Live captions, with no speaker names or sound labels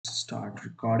start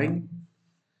recording,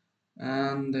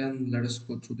 and then let us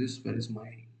go through this. Where is my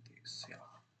this?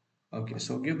 Yeah. Okay,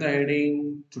 so give the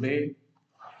heading today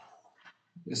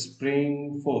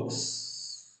spring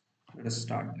force. Let us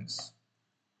start this.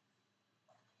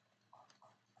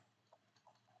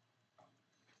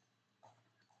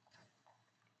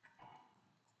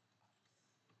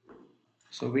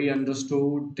 So we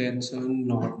understood tension,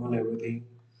 normal, everything.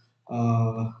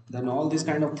 Then all these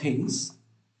kind of things.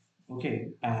 Okay,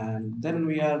 and then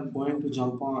we are going to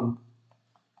jump on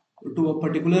to a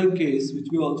particular case, which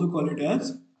we also call it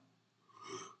as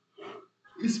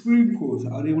spring force.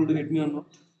 Are you able to get me or not?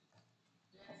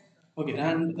 Okay,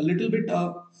 and a little bit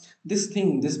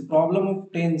this problem of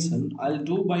tension, I'll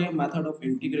do by a method of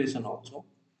integration also.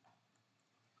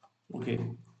 Okay,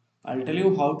 I'll tell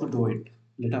you how to do it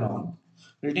later on.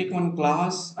 We'll take one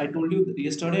class. I told you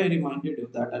yesterday, I reminded you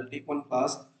that I'll take one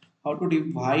class how to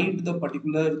divide the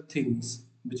particular things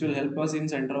which will help us in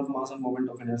center of mass and moment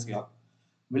of inertia.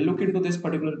 We'll look into this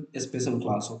particular special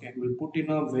class. Okay, we'll put in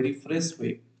a very fresh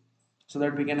way so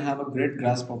that we can have a great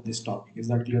grasp of this topic. Is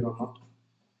that clear or not?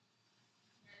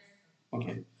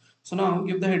 Okay. So now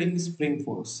give the heading spring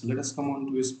force. Let us come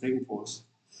on to spring force.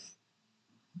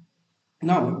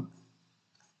 Now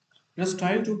let's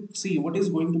try to see what is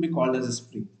going to be called as a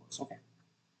spring force. Okay.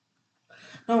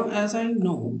 Now as I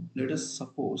know, let us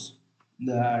suppose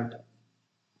that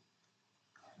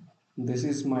this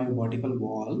is my vertical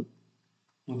wall.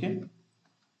 Okay.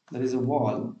 There is a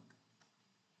wall,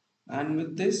 and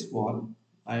with this wall,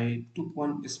 I took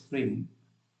one spring.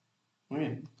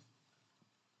 Okay.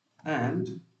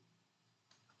 And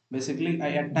basically I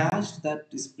attached that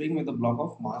spring with a block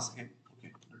of mass n.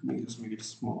 Okay. Let me just make it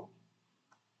small.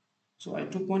 So I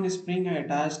took one spring, I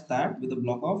attached that with a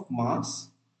block of mass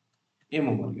m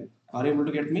over here. Are you able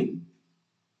to get me?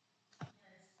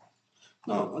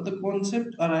 Now the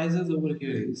concept arises over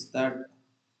here is that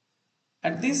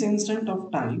at this instant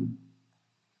of time,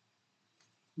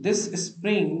 this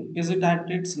spring is it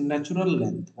at its natural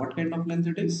length. What kind of length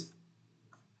it is?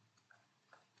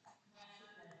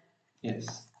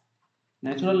 Yes.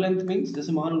 Natural length means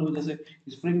जैसे मान लो जैसे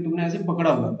spring तुमने ऐसे पकड़ा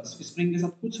हुआ है बस spring के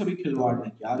साथ कुछ अभी खिलवाड़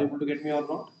नहीं किया are able to get me और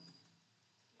not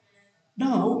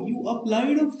now you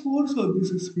applied a force on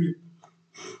this spring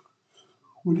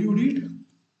what do you need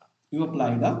you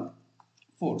applied a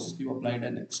force you applied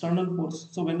an external force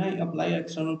so when I apply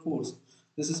external force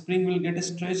this spring will get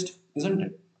stretched isn't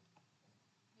it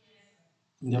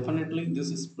definitely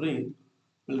this spring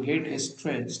will get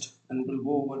stretched and will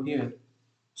go over here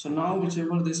so now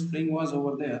whichever this spring was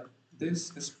over there this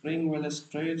spring will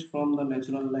stretch from the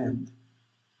natural length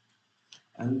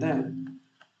and then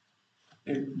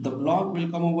the block will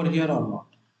come over here or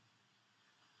not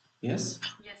yes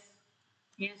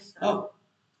now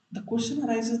the question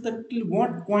arises that till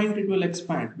what point it will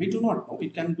expand. We do not know.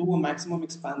 It can do a maximum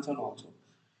expansion also.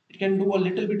 It can do a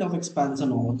little bit of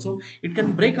expansion also. It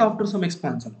can break after some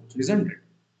expansion also, isn't it?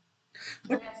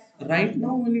 But right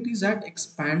now, when it is at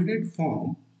expanded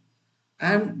form,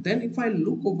 and then if I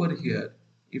look over here,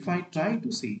 if I try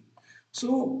to see,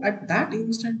 so at that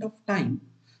instant of time,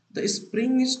 the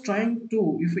spring is trying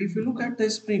to, if you look at the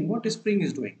spring, what the spring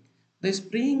is doing? The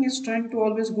spring is trying to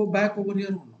always go back over here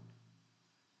or not?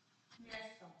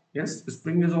 Yes,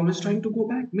 spring is always trying to go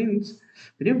back. Means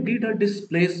when you did a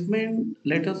displacement,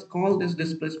 let us call this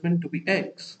displacement to be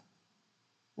x.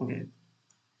 Okay,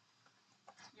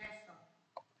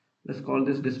 let's call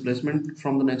this displacement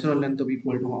from the natural length to be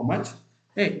equal to how much?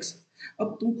 X.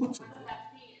 अब तुम खुद सोचो.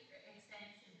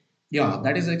 Yeah,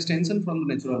 that is extension from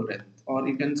the natural length, or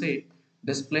you can say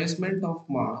displacement of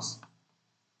mass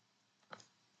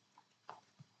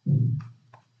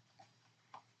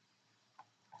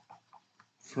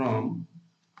from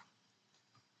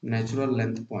natural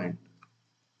length point.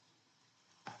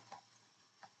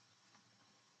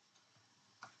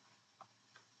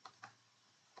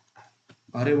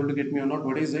 Are you able to get me or not?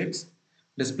 What is x?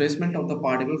 Displacement of the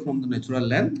particle from the natural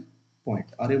length point.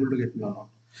 Are you able to get me or not?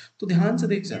 तो ध्यान से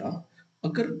देख जरा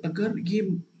अगर अगर ये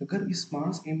अगर इस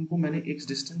मास m को मैंने x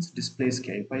डिस्टेंस डिस्प्लेस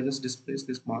किया if I just displace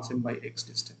this mass m by x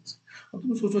distance अब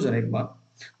तुम सोचो जरा एक बार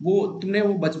वो तुमने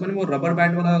वो बचपन में वो रबर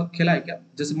बैंड वाला खेला है क्या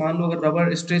जैसे मान लो अगर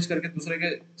रबर स्ट्रेच करके दूसरे के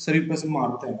शरीर पर से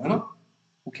मारते हैं है ना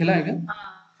वो खेला है क्या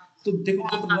तो देखो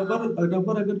जब रबर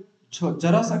रबर अगर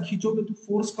जरा सा खींचोगे तो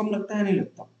फोर्स कम लगता है नहीं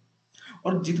लगता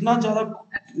और जितना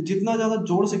ज्यादा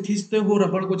जोर से खींचते हो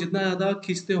रबड़ को जितना ज्यादा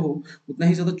खींचते हो उतना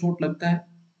ही ज्यादा चोट लगता है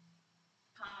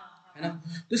ना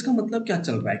तो इसका मतलब क्या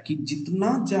चल रहा है कि जितना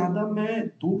ज्यादा मैं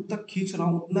दूर तक खींच रहा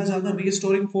हूं उतना ज्यादा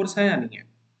रीस्टोरिंग फोर्स है या नहीं है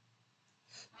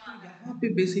तो यहाँ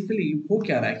पे बेसिकली हो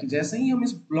क्या रहा है कि जैसे ही हम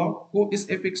इस ब्लॉक को इस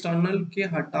एफ एक्सटर्नल के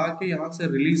हटा के यहाँ से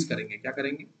रिलीज करेंगे, क्या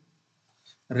करेंगे,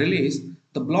 release,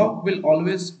 the block will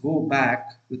always go back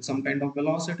with some kind of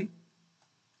velocity.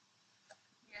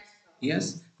 Yes,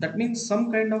 that means some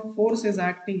kind of force is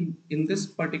acting in this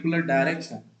particular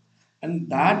direction, and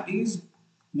that is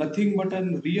nothing but a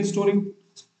restoring.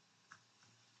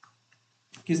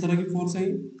 किस तरह की force है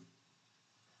ये?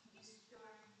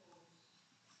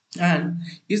 And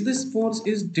is this force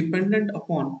is dependent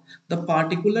upon the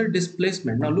particular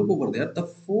displacement. Now look over there, the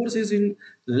force is in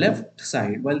left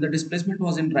side while the displacement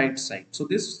was in right side. So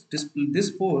this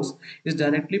force is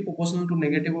directly proportional to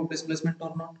negative of displacement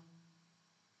or not.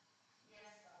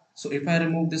 So if I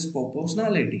remove this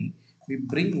proportionality, we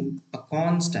bring a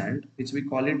constant which we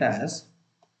call it as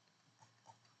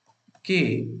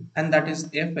k, and that is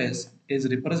fs is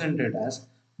represented as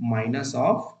minus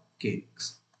of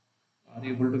kx. Are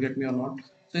you able to get me or not?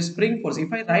 So spring force,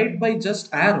 if I write by just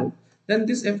arrow, then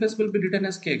this Fs will be written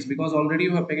as kx because already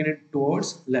you have taken it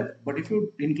towards left. But if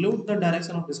you include the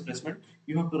direction of displacement,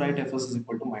 you have to write Fs is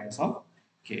equal to minus of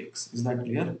kx. Is that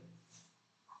clear?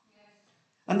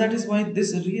 And that is why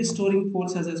this restoring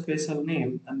force has a special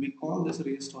name, and we call this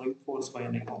restoring force by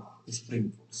a name of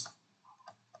spring force.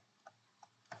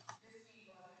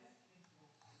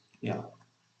 Yeah.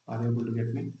 Are you able to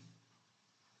get me?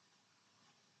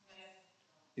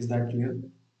 Is that clear?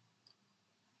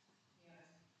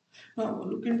 Now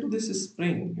look into this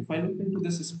spring. If I look into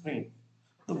this spring,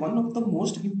 the one of the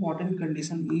most important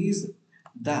condition is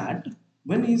that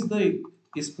when is the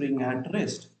spring at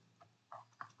rest?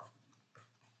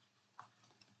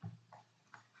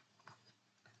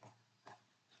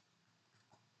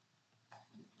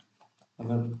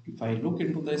 If I look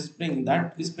into the spring,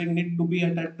 that spring need to be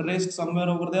at rest somewhere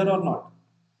over there or not?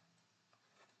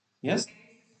 Yes?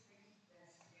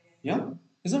 Yeah?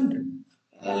 Isn't it?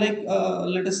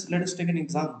 Let us take an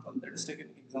example. Let us take an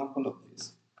example of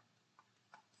this.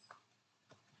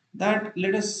 That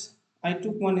let us I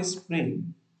took one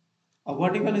spring, a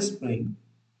vertical spring,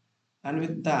 and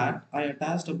with that I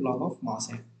attached a block of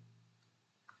mass M.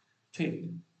 Okay.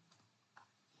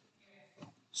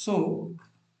 So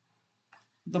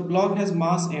the block has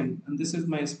mass m, and this is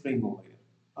my spring over here.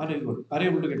 Are you good? Are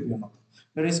you able to get me or not?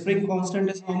 Where spring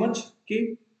constant is how much?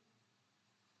 K.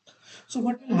 So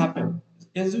what will happen?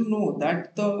 As you know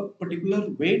that the particular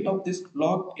weight of this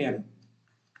block m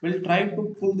will try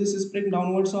to pull this spring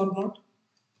downwards or not.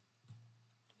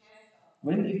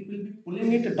 When it will be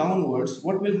pulling it downwards,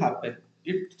 what will happen?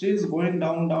 It is going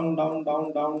down, down, down,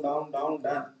 down, down, down, down,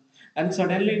 down, and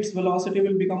suddenly its velocity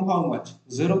will become how much?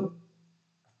 Zero.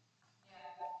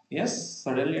 Yes,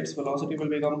 suddenly its velocity will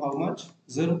become how much?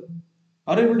 Zero.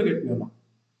 Are you able to get me or not?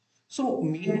 So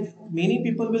many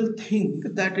people will think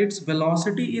that its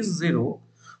velocity is zero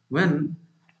when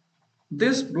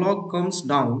this block comes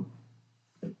down.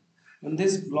 When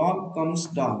this block comes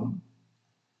down,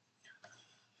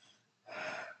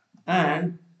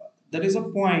 and there is a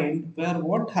point where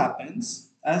what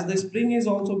happens as the spring is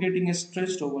also getting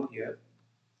stretched over here.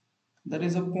 There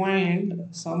is a point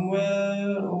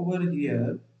somewhere over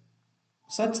here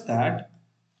such that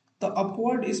the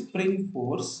upward spring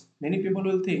force, many people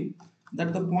will think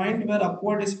that the point where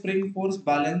upward spring force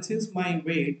balances my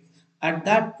weight, at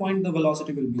that point the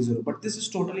velocity will be zero. But this is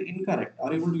totally incorrect.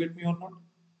 Are you able to get me or not?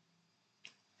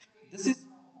 This is,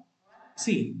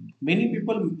 see, many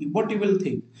people, what you will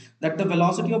think that the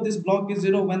velocity of this block is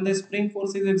zero when the spring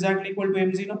force is exactly equal to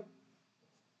mg.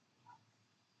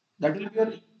 That will be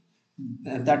your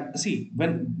that see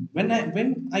when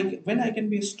I can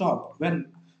be stopped when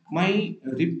my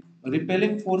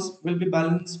repelling force will be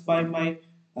balanced by my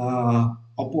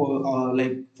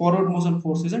like forward motion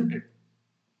force, isn't it?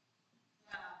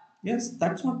 Yes,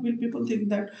 that's what will people think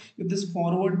that if this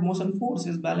forward motion force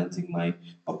is balancing my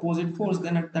opposite force,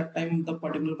 then at that time the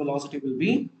particular velocity will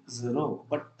be zero.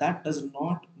 But that does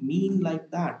not mean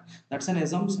like that. That's an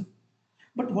assumption.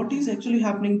 But what is actually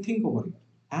happening? Think over here.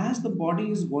 As the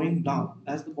body is going down,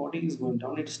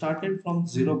 it started from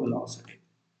zero velocity,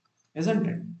 isn't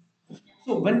it?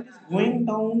 So when it is going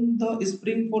down, the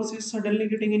spring force is suddenly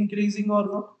getting increasing or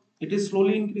not? It is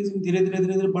slowly increasing. धीरे धीरे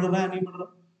धीरे धीरे बढ़ रहा है नहीं बढ़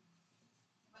रहा?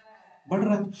 बढ़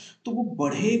रहा है. तो वो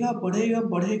बढ़ेगा बढ़ेगा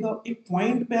बढ़ेगा एक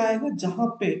पॉइंट पे आएगा जहां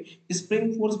पे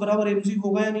स्प्रिंग फोर्स बराबर mg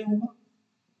होगा या नहीं होगा?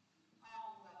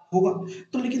 होगा.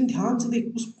 तो लेकिन ध्यान से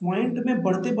देख उस पॉइंट में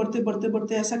बढ़ते बढ़ते बढ़ते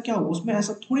बढ़ते ऐसा क्या हुआ उसमें,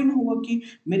 ऐसा थोड़ी ना हुआ कि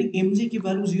मेरी mg की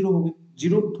वैल्यू जीरो हो गई.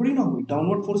 जीरो थोड़ी ना हुई.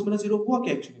 डाउनवर्ड फोर्स मेरा जीरो हुआ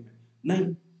क्या एक्चुअली में?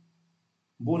 नहीं.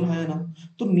 बोला है ना.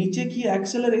 तो नीचे की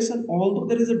acceleration although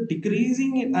there is a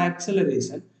decreasing in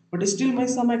acceleration, but still my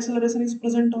some acceleration is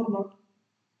present और not.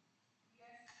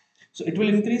 So it will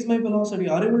increase my velocity.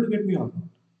 Are you able to get me or not?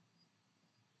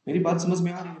 मेरी बात समझ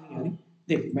में आ रही है नहीं आ रही?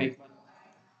 देख मैं एक बार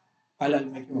I'll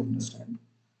make you understand.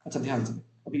 अच्छा ध्यान से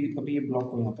अभी अभी ये ब्लॉक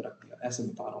को यहाँ पे रख दिया ऐसे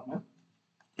बता रहा हूँ मैं.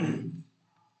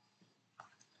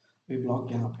 ये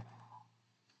ब्लॉक यहाँ पे.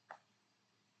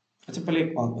 अच्छा पहले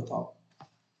एक बात बताओ.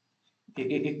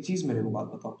 एक चीज मेरे को बात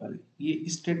बताओ पहले. ये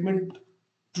स्टेटमेंट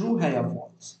ट्रू है या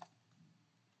फॉल्स?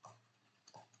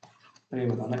 पहले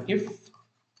बताना. If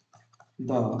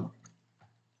the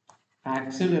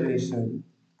acceleration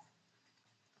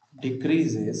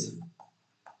decreases,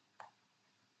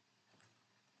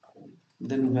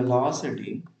 then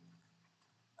velocity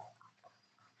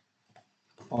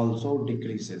also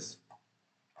decreases.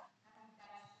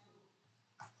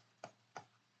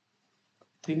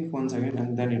 Think once again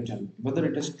and then you tell me whether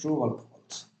it is true or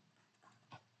false.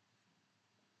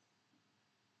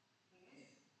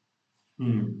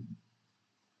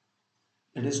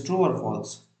 It is true or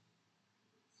false?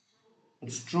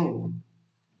 It's true.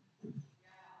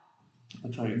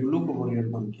 Achha, you look over here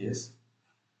one case.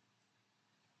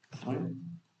 Right?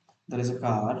 There is a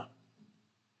car.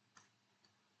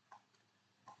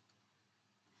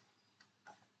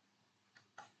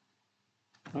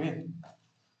 Okay.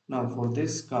 Now for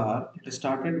this car, it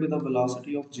started with a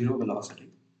velocity of 0 velocity.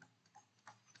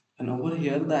 And over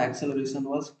here the acceleration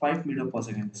was 5 meter per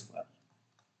second square.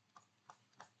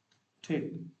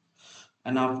 Okay.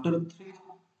 And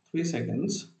three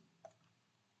seconds,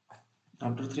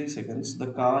 after 3 seconds, the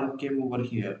car came over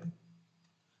here.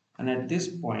 And at this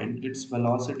point, its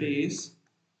velocity is,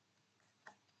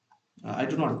 I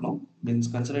do not know, means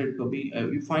consider it to be,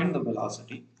 you find the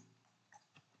velocity.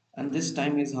 And this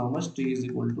time is how much? T is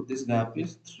equal to, this gap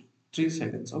is 3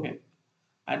 seconds. Okay.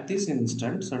 At this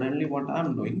instant, suddenly what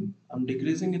I'm doing, I'm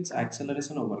decreasing its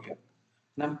acceleration over here.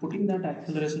 And I'm putting that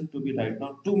acceleration to be right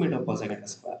now 2 meter per second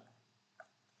square.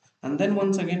 And then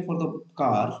once again for the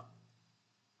car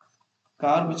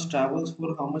which travels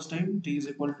for how much time? T is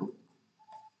equal to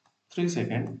 3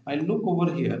 seconds. I look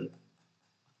over here,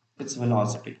 its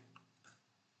velocity.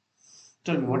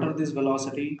 Tell me, what are these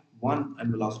velocity 1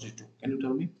 and velocity 2? Can you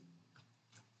tell me?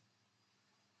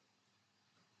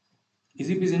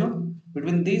 Easy peasy, no?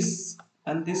 Between this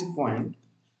and this point,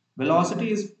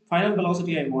 velocity is final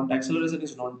velocity I want, acceleration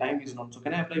is known, time is known. So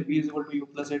can I apply V is equal to U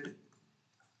plus AT?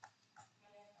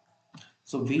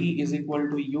 So V is equal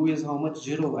to U is how much?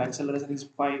 0, acceleration is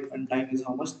 5 and time is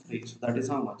how much? 3. So that is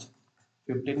how much?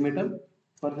 15 meter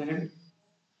per second.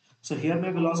 So here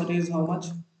my velocity is how much?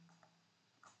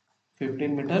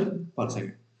 15 meter per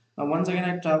second. Now once again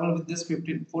I travel with this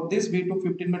 15. For this V2,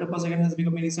 15 meter per second has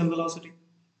become initial velocity.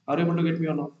 Are you able to get me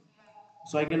or not?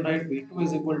 So I can write V2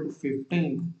 is equal to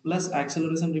 15 plus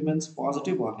acceleration remains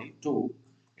positive only 2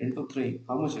 into 3.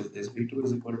 How much is this? V2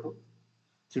 is equal to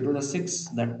 3 to the 6.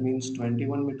 That means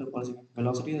 21 meter per second.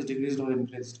 Velocity has decreased or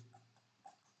increased?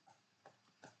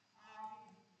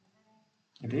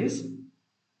 It is.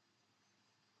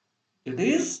 It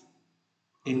is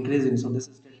increasing. So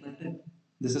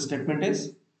this statement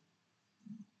is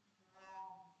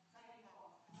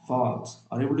false.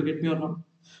 Are you able to get me or not?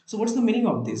 So what's the meaning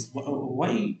of this?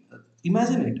 Why?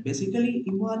 Imagine it. Basically,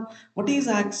 you are. What is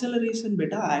acceleration,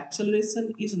 beta?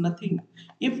 Acceleration is nothing.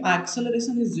 If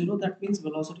acceleration is 0, that means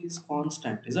velocity is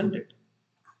constant, isn't it?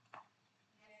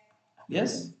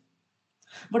 Yes.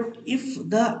 But if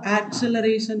the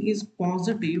acceleration is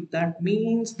positive, that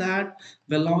means that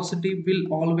velocity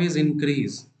will always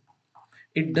increase.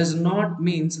 It does not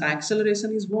means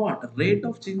acceleration is what? Rate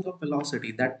of change of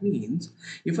velocity. That means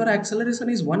if our acceleration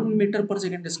is 1 meter per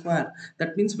second square,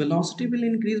 that means velocity will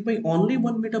increase by only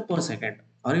 1 meter per second.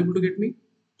 Are you able to get me?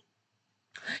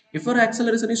 If our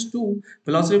acceleration is 2,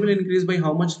 velocity will increase by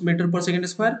how much meter per second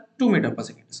square? 2 meter per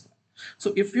second square.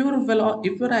 So if your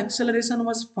acceleration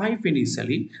was 5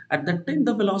 initially, at that time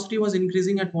the velocity was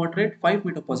increasing at what rate? 5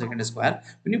 meter per second square.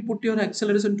 When you put your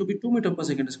acceleration to be 2 meter per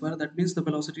second square, that means the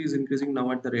velocity is increasing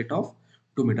now at the rate of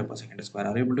 2 meter per second square.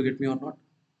 Are you able to get me or not?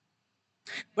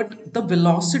 But the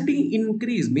velocity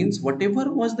increase means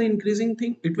whatever was the increasing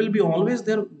thing, it will be always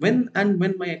there when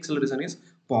my acceleration is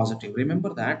positive.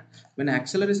 Remember that when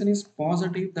acceleration is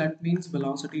positive, that means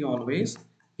velocity always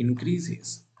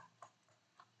increases.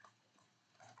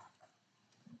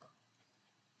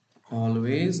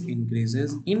 Always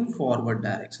increases in forward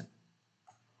direction.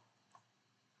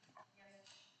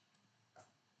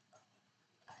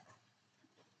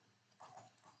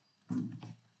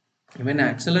 When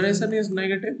acceleration is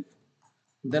negative,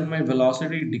 then my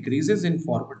velocity decreases in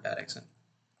forward direction.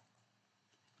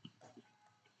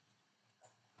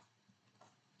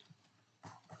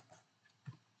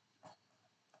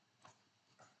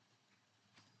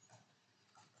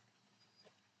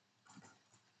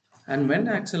 And when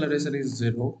acceleration is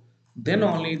zero, then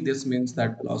only this means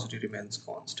that velocity remains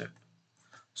constant.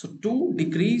 So to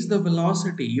decrease the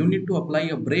velocity, you need to apply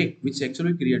a brake, which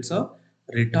actually creates a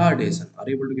retardation. Are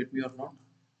you able to get me or not?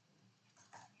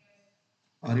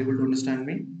 Are you able to understand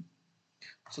me?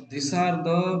 So these are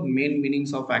the main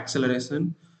meanings of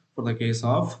acceleration for the case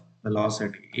of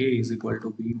velocity. A is equal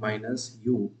to B minus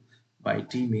U by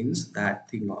T means that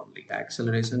thing only.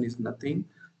 Acceleration is nothing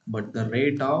but the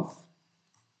rate of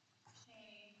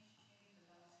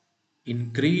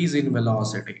increase in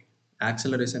velocity.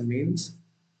 Acceleration means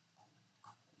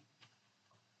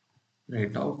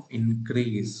rate of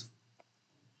increase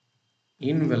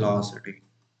in velocity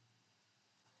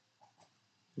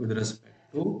with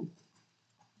respect to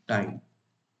time.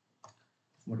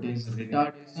 What is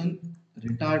retardation?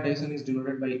 Retardation is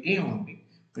denoted by A only.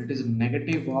 It is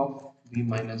negative of V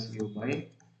minus U by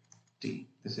T.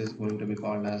 This is going to be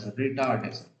called as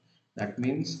retardation. That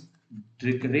means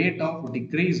rate of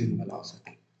decrease in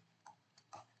velocity.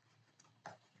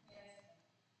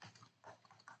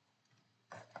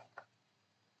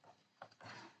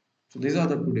 So these are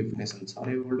the two definitions. Are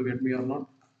you able to get me or not?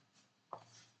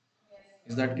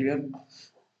 Is that clear?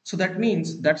 So that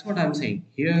means that's what I'm saying.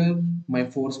 Here my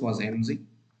force was mg,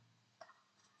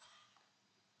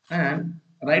 and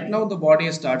right now the body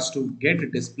starts to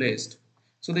get displaced,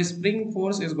 so the spring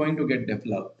force is going to get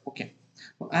developed. Okay,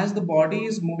 now as the body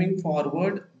is moving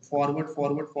forward,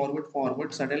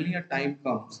 suddenly a time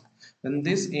comes when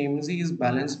this mg is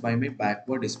balanced by my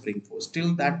backward spring force.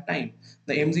 Till that time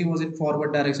the mg was in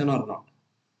forward direction or not?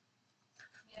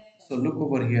 So look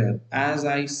over here. As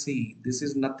I see, this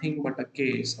is nothing but a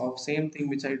case of same thing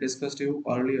which I discussed you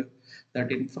earlier,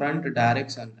 that in front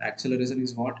direction acceleration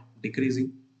is what?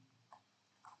 Decreasing.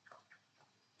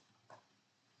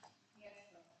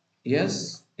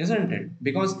 Yes, isn't it?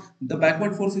 Because the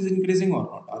backward force is increasing or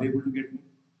not? Are you able to get me?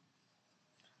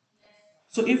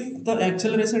 So if the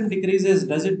acceleration decreases,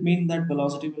 does it mean that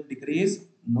velocity will decrease?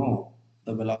 No,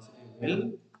 the velocity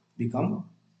will become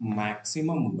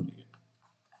maximum over here.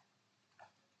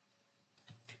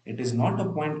 It is not a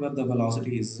point where the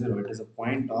velocity is zero. It is a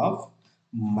point of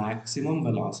maximum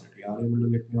velocity. Are you able to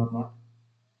get me or not?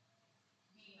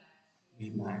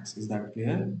 Vmax. Is that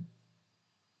clear?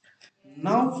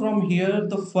 Now from here,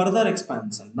 the further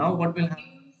expansion. Now what will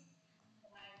happen?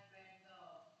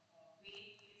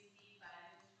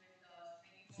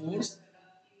 Force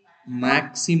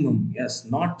maximum. Yes,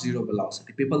 not zero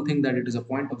velocity. People think that it is a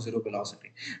point of zero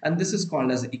velocity. And this is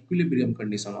called as equilibrium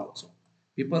condition also.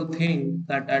 People think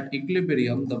that at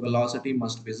equilibrium, the velocity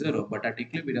must be zero. But at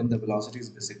equilibrium, the velocity is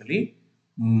basically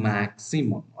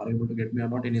maximum. Are you able to get me or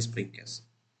not in a spring case?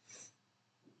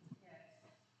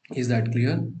 Is that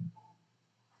clear?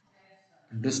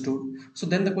 Understood. So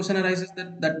then the question arises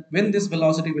that when this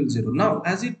velocity will zero. Now,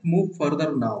 as it move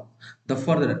further now, the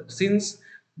further, since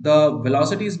the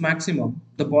velocity is maximum,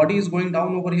 the body is going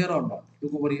down over here or not?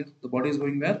 Look over here. The body is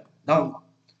going where? Down.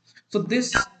 So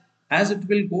this, as it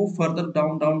will go further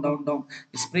down,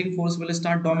 spring force will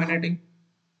start dominating.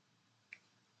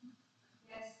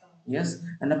 Yes,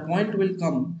 and a point will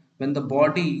come when the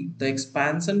body, the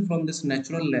expansion from this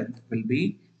natural length will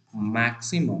be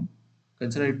maximum.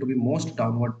 Consider it to be most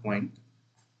downward point.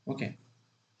 Okay.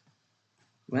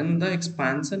 When the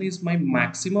expansion is my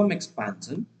maximum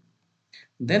expansion,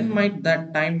 then might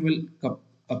that time will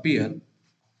appear.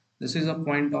 This is a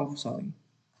point of, sorry,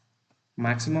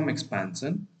 maximum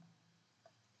expansion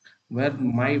where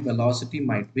my velocity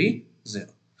might be zero.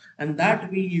 And that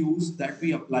we use, that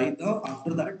we apply the,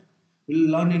 after that,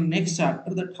 we'll learn in next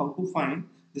chapter that how to find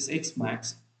this x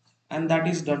max, and that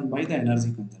is done by the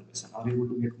energy conservation. Are you able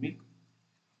to get me?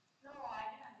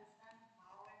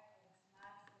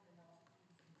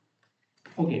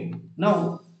 Okay,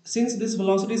 now since this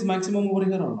velocity is maximum over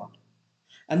here or not,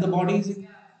 and the body is in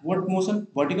what motion?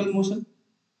 Vertical motion.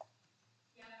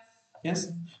 Yes.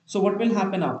 So what will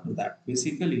happen after that?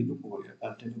 Basically, look over here.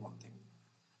 I'll tell you one thing.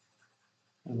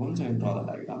 And once I draw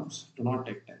the diagrams, do not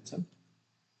take tension.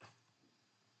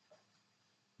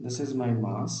 This is my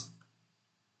mass.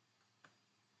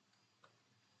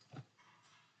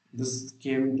 This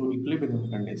came to equilibrium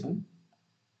condition,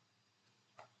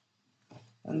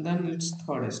 and then its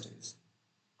third stage.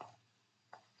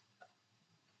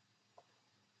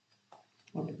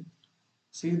 Okay.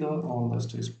 See the all the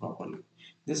stage properly.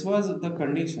 This was the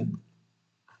condition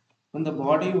when the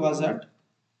body was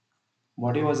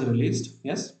released.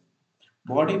 Yes.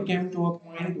 Body came to a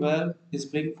point where the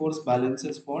spring force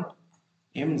balances what?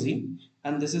 Mg,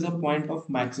 and this is a point of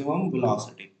maximum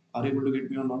velocity. Are you able to get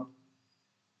me or not?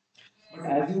 But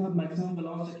as you have maximum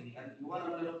velocity and you are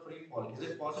under a free fall, is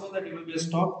it possible that you will be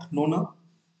stopped? No, no.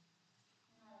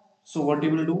 So what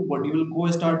you will do? What you will go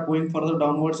start going further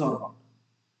downwards or not?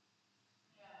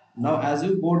 Now, as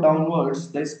you go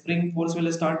downwards, the spring force will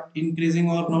start increasing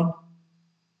or not?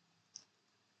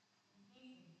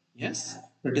 Yes.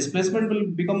 The displacement will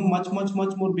become much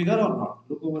more bigger or not?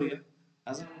 Look over here.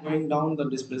 As I'm going down, the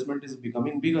displacement is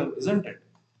becoming bigger, isn't it?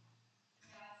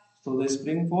 So the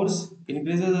spring force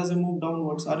increases as you move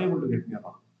downwards. Are you able to get me or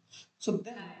not? So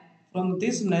then, from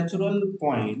this natural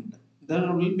point,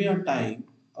 there will be a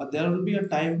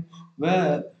time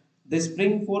where the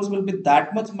spring force will be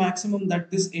that much maximum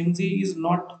that this mg is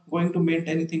not going to maintain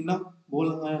anything now.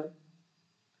 So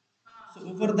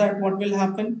over that, what will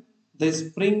happen? The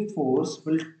spring force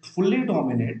will fully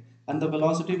dominate, and the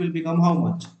velocity will become how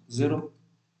much? Zero.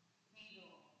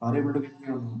 Are you able to get me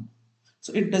or not?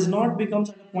 So it does not become at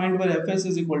a point where Fs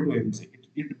is equal to mc.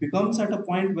 It becomes at a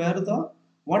point where the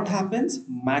what happens?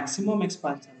 Maximum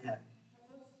expansion happens.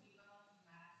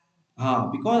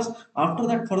 Because after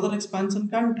that further expansion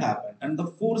can't happen and the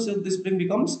force of the spring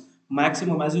becomes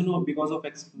maximum as you know because of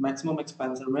maximum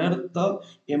expansion where the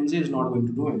mg is not going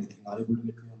to do anything. Are you able to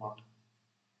get me or not?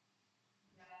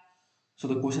 So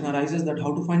the question arises that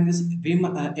how to find this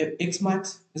x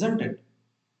max, isn't it?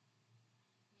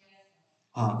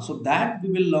 So that we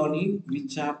will learn in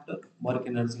which chapter? Work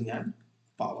energy and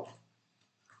power.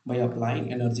 By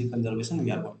applying energy conservation,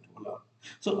 we are going to learn.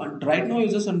 So right now, you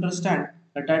just understand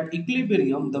that at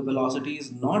equilibrium, the velocity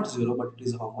is not zero, but it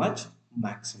is how much?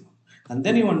 Maximum. And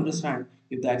then you understand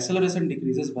if the acceleration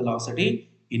decreases, velocity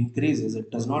increases.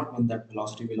 It does not mean that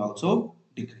velocity will also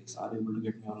decrease. Are you able to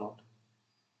get me or not?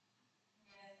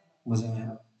 मजा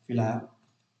आया? Feel आया?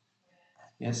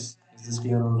 Yes. Is this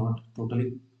clear or not?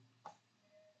 Totally.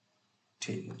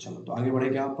 ठीक है चलो तो आगे बढ़े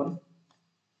क्या अपन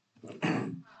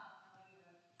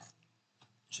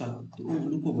चलो तो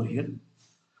look over here.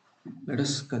 Let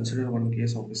us consider one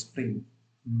case of a spring.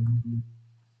 Mhm.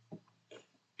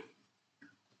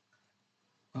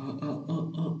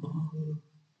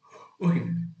 Okay,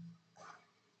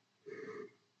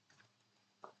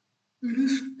 let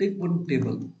us take one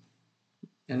table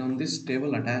and on this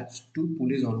table attach two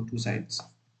pulleys on two sides.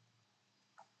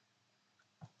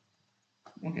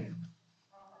 Okay,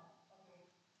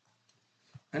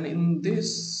 and in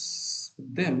this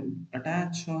them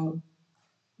attach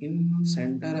in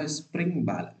center a spring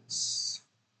balance.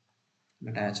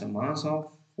 Attach a mass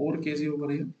of 4 kg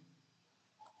over here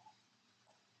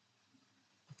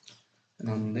and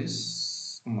on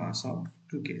this mass of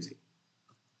 2 kg.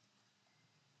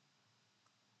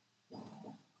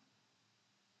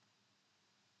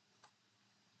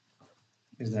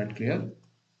 Is that clear?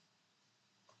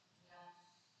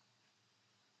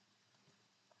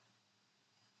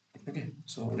 Okay,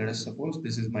 so let us suppose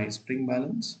this is my spring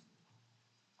balance.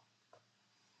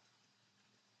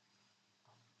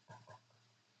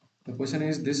 The question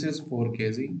is this is 4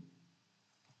 kg,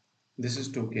 this is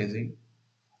 2 kg.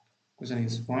 Question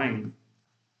is find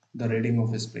the rating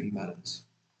of a spring balance.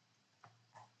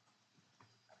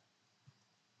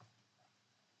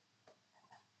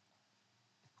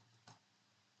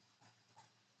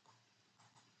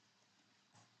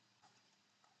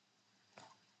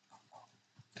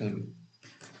 Tell me.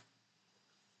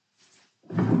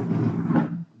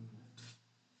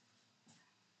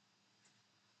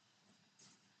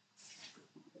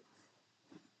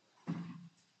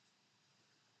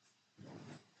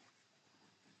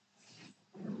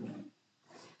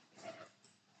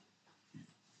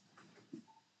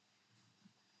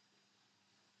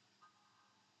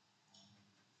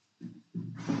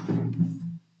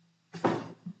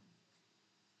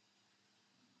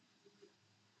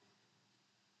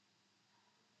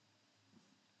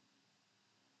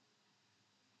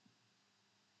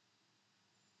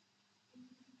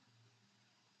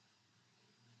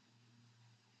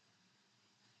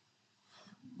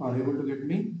 Are you able to get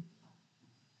me?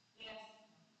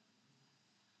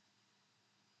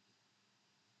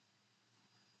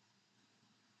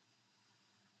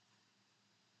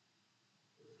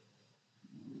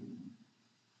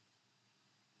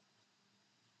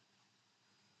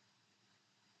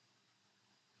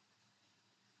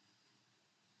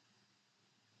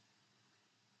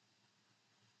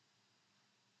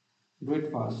 Do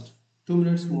it fast. 2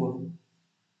 minutes more.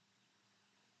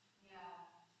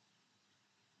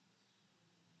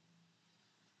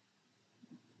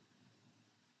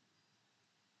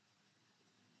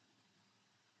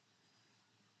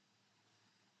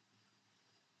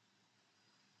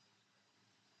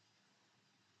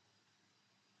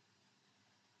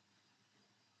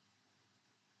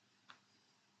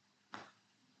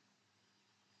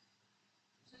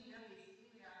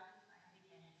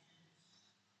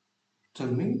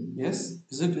 Tell me, yes,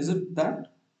 is it that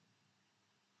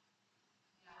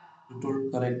you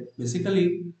told correct? Basically,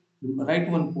 write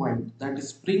one point that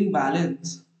spring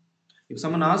balance. If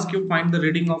someone asks you find the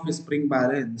reading of a spring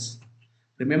balance,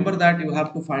 remember that you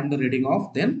have to find the reading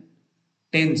of then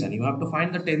tension. You have to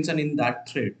find the tension in that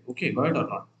thread. Okay, got it or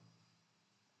not?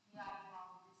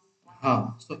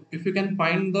 So if you can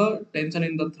find the tension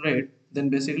in the thread, then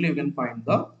basically you can find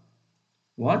the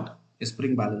what?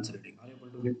 Spring balance reading. Are you able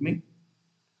to get me?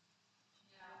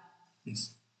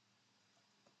 Yes.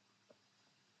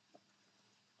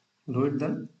 Do it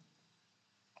then.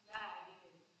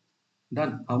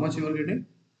 Done. How much you are getting?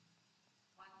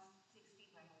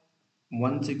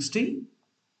 160?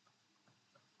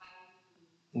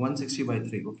 160 by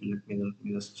 3. Okay, let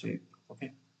me just check.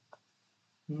 Okay.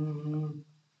 Hmm.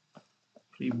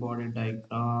 Free body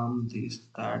diagram, this,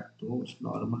 that, those,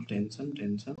 normal tension,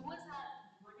 tension.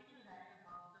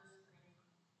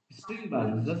 Spring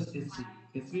balance, just S3.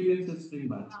 S3 means spring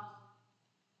balance.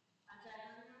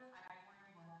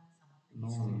 No,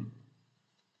 no.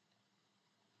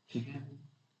 ठीक है.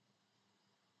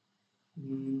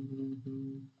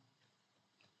 हम्म.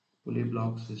 Pulley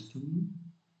block system.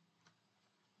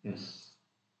 Yes.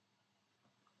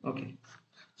 Okay.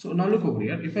 So now look over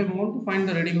here. If I want to find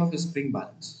the reading of a spring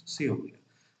balance, see over here.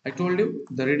 I told you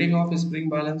the reading of a spring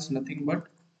balance nothing but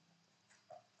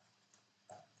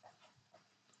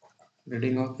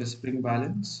reading of a spring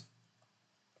balance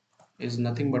is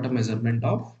nothing but a measurement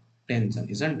of tension,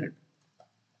 isn't it?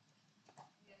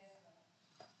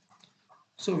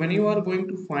 So when you are going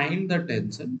to find the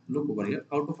tension, look over here.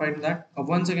 How to find that?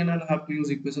 Once again, I'll have to use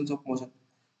equations of motion.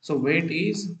 So weight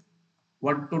is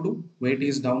what to do? Weight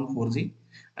is down 4g,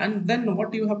 and then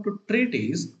what you have to treat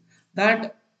is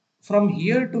that from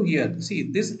here to here. See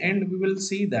this end, we will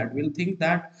see that we'll think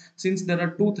that since there are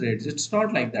two threads, it's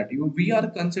not like that. We are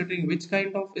considering which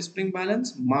kind of spring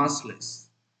balance? Massless.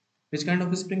 Which kind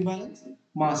of spring balance?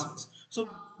 Massless. So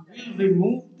we'll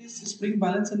remove this spring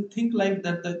balance and think like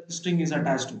that the string is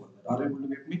attached over there. Are you able to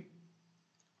get me?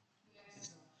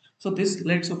 So this,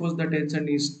 let's suppose the tension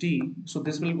is T. So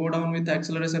this will go down with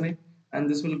acceleration A, and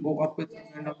this will go up with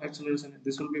some kind of acceleration A.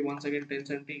 This will be once again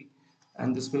tension T,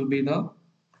 and this will be the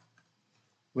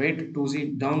weight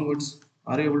 2z downwards.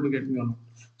 Are you able to get me or not?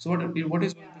 So what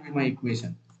is going to be my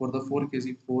equation for the 4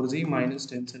 kg? 4z minus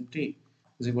tension T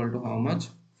is equal to how much?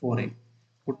 4a.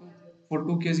 For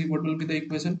 2 kg, what will be the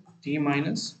equation? T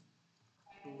minus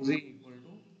 2z equal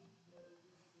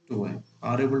to 2a.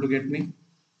 Are you able to get me?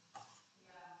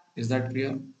 Is that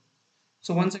clear?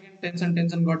 So once again,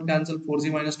 tension got cancelled.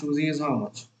 4z minus 2z is how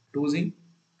much? 2z,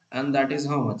 and that is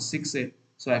how much? 6a.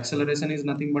 So acceleration is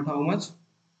nothing but how much?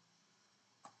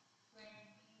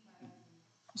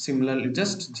 Similarly,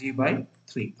 just g by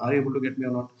 3. Are you able to get me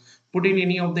or not? Put in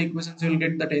any of the equations, you will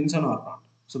get the tension or not.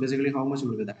 So basically, how much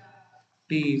will be that?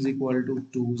 T is equal to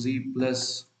 2z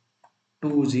plus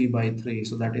 2g by 3.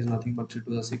 So that is nothing but 3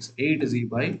 to the 6, 8z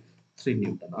by 3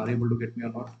 Newton. Are you able to get me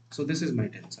or not? So this is my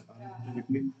tension. Are you able to get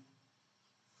me?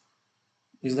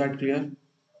 Is that clear?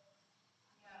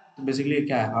 तो basically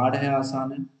क्या है, hard है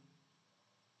आसान है?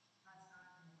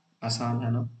 आसान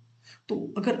है ना? तो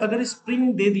अगर अगर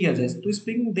स्प्रिंग दे दिया जाए तो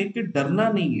स्प्रिंग देख के डरना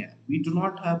नहीं है. We do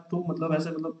not have to मतलब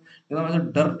ऐसे मतलब एकदम ऐसे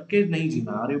डर के नहीं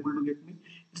जीना. Are able to get me?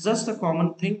 It's just a common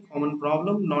thing, common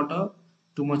problem, not a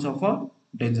too much of a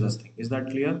dangerous thing. Is that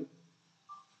clear?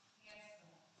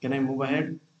 Can I move ahead?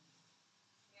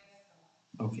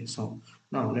 Okay, so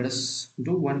now let us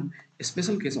do one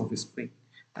special case of spring,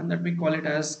 and that we call it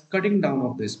as cutting down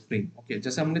of the spring. Okay,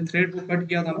 जैसे हमने thread को cut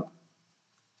किया था ना,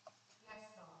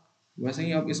 वैसे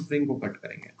ही आप spring को cut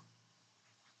करेंगे.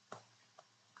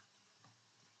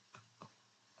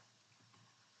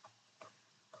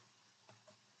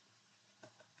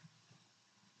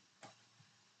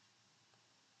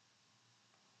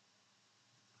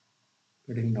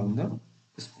 Cutting down the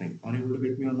spring. Are you able to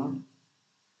get me or not?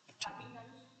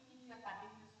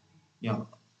 Yeah.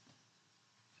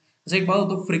 अच्छा एक बात हो,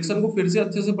 तो फ्रिक्शन को फिर से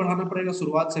अच्छे से पढ़ाना पड़ेगा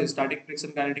शुरुआत से, स्टैटिक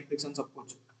फ्रिक्शन, काइनेटिक फ्रिक्शन, सब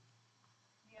कुछ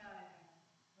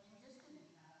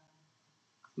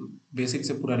बेसिक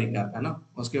से पूरा रिकैप है ना.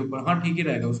 उसके ऊपर हाँ ठीक ही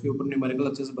रहेगा, उसके ऊपर न्यूमेरिकल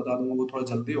अच्छे से बता दूंगा. वो थोड़ा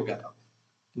जल्दी हो गया था,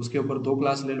 तो उसके ऊपर 2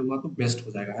 क्लास ले लूंगा तो बेस्ट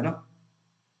हो जाएगा, है ना.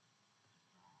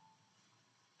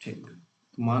 ठीक,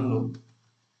 तो मान लो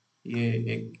ये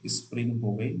एक स्प्रिंग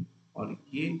हो गई, और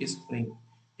ये स्प्रिंग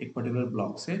एक पर्टिकुलर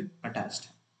ब्लॉक से अटैच्ड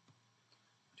है.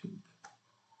 ठीक,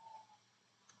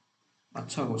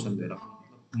 अच्छा क्वेश्चन दे रहा हूँ,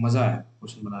 मतलब मजा आया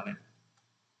क्वेश्चन बनाने में.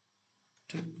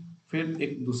 ठीक, फिर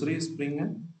एक दूसरी स्प्रिंग है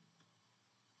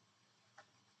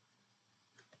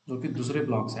जो कि दूसरे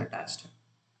ब्लॉक से अटैच्ड है.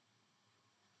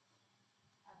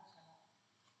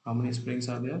 How many springs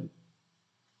are there?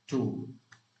 Two.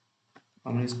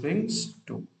 How many springs?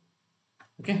 Two.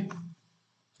 Okay.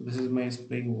 So this is my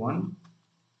spring 1.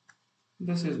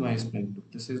 This is my spring 2.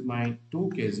 This is my 2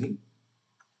 kg.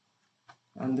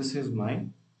 And this is my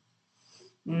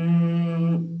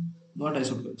what I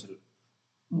should consider.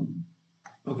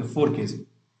 Okay, 4 kg.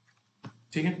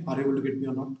 Okay, are you able to get me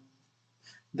or not?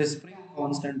 The spring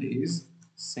constant is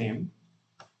same.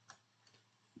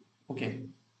 Okay.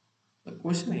 The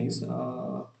question is,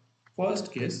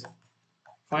 first case,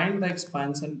 find the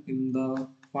expansion in the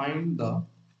find the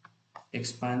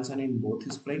expansion in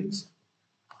both springs.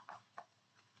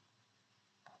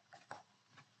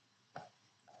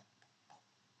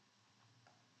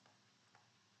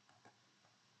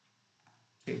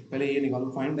 Okay, पहले ये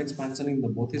निकालो, find the expansion in the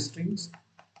both strings,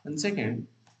 and second,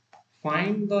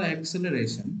 find the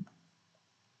acceleration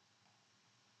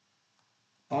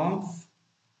of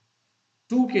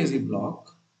 2 kg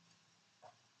block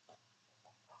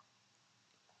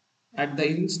at the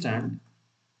instant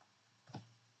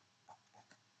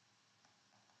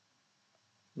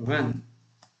when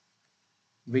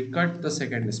we cut the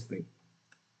second spring.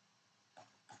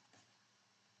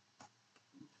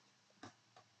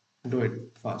 Do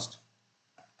it fast.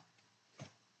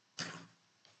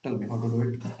 Tell me how to do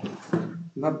it.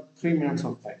 You have 3 minutes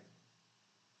of time.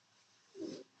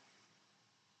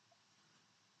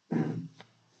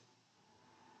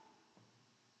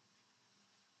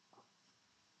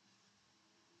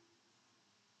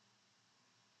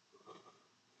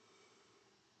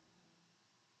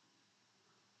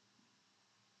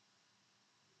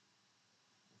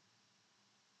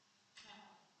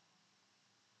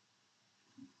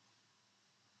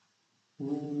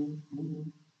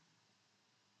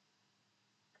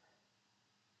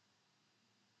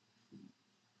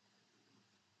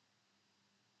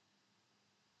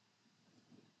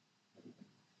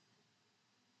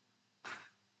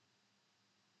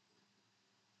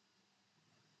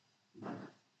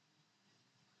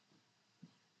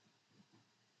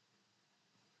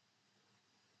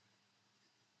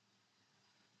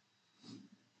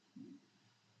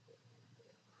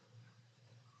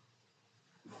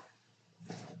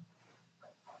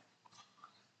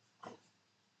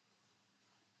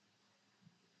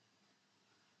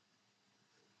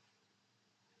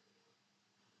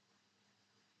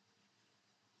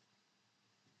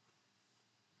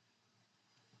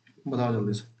 बताओ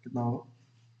जल्दी से कितना होगा?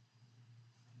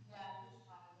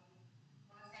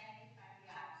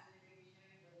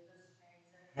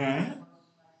 हैं?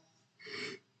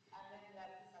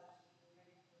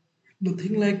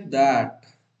 Nothing like that.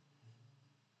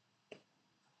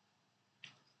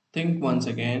 Think once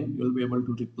again, you'll be able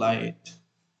to reply it.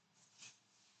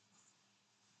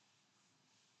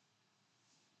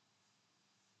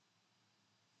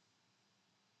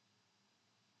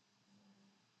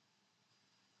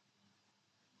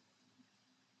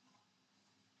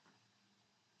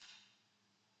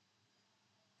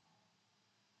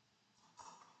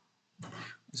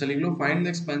 So लिख लो, find the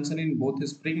expansion in both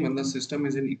spring when the system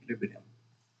is in equilibrium.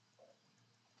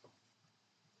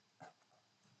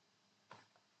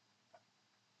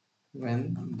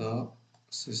 When the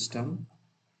system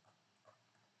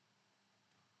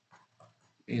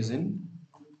is in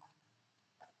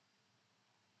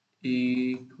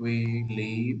equilibrium.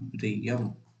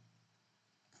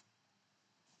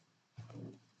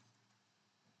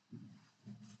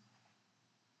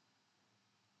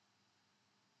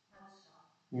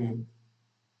 Hmm.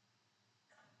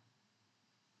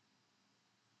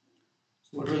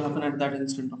 So what will happen at that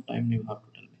instant of time? You have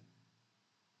to tell me.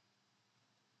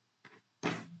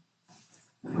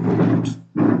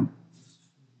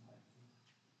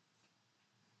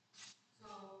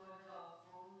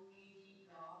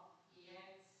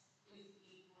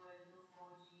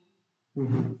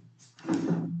 Mhm.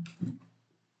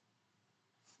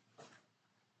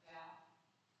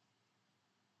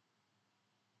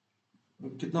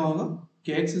 कितना होगा?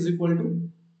 kx is equal to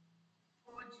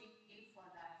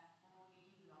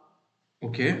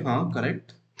okay, हाँ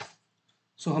correct.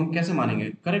 सो हम कैसे मानेंगे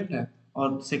correct है?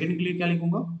 और second के लिए क्या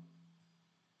लिखूंगा?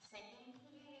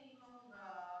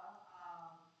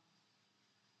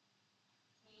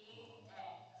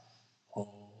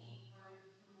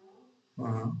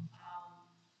 हाँ.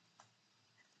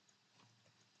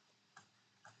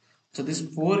 So this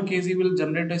 4 kg will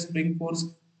generate a spring force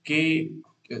k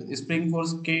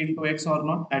into x or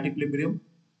not at equilibrium,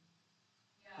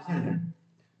 isn't it?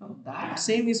 Now that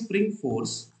same spring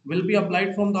force will be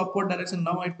applied from the upward direction.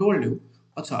 Now I told you.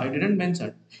 अच्छा, I didn't mention.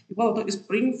 एक बात बताओ,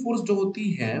 spring force जो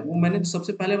होती है वो मैंने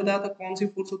सबसे पहले बताया था कौन सी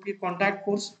फोर्स होती है? Contact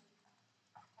force.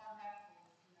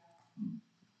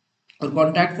 और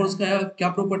कॉन्टैक्ट फोर्स का क्या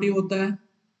प्रॉपर्टी होता है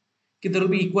कि there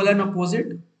will be equal and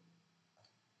opposite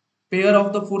pair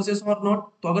of the forces और नॉट।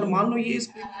 तो अगर मान लो ये Yeah,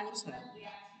 स्प्रिंग that's फोर्स है, called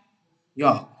reaction force.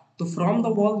 या, तो from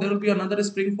the wall there will be another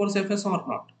spring force FS और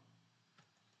not.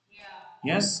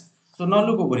 Yeah. Yes. So now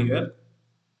look over here.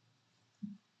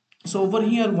 So over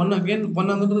here, one again,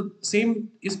 one another same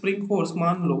spring force.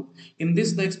 Man lo, in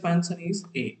this the expansion is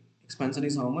A. Expansion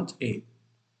is how much? A.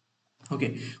 Okay.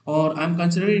 Or I'm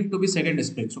considering it to be second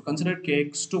spring. So consider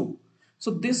kx2.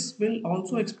 So this will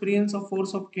also experience a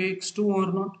force of kx2 or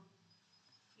not?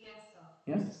 Yes, sir.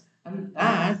 Yes. And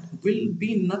that will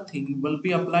be nothing, will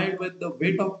be applied with the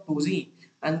weight of 2z,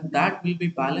 and that will be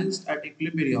balanced at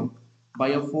equilibrium by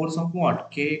a force of what?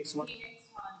 Kx1.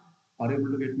 KX1. Are you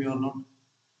able to get me or not?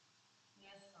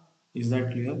 Yes, sir. Is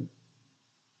that clear?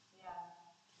 Yeah,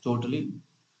 Totally.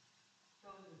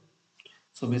 totally.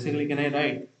 So basically, can I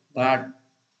write that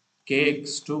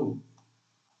kx2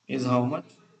 is how Is much?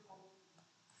 equal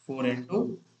to 4. 4 into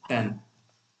 10.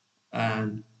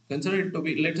 And consider it to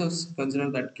be, let us consider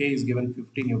that k is given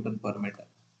 50 Newton per meter.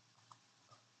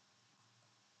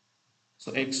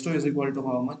 So x2 is equal to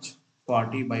how much?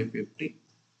 40 by 50.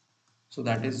 So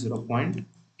that is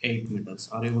 0.8 meters.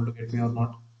 Are you able to get me or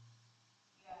not?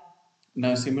 Yeah.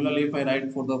 Now, similarly, if I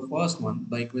write for the first one,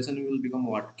 the equation will become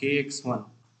what? Kx1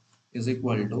 is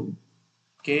equal to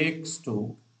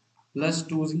kx2 plus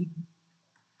 2z,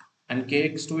 and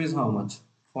kx2 is how much?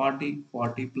 40,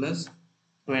 40 plus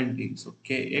 20. So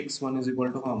kx1 is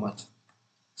equal to how much?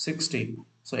 60.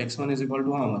 So x1 is equal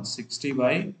to how much? 60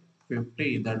 by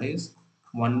 50. That is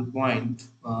 1 point.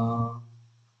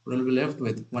 We'll be left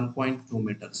with 1.2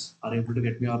 meters. Are you able to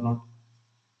get me or not?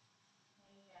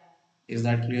 Yeah. Is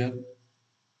that clear? Yes.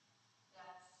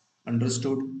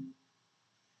 Understood?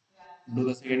 Yes. Do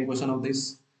the second question of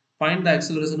this. Find the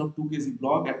acceleration of 2 kg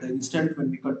block at the instant when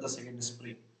we cut the second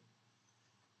spring.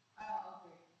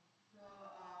 Okay. So,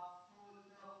 for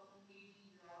the 4 kg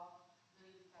block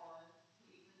will fall,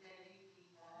 will directly free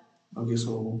fall. Okay,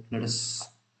 so let us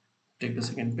take the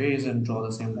second page and draw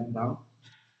the same line down.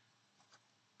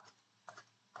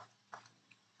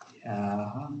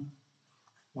 Yeah.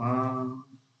 Wow.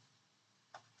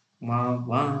 Wow.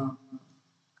 Wow.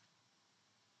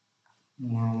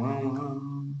 Wow. Wow. Wow.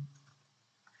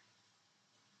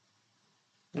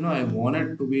 I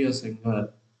wanted to be a singer,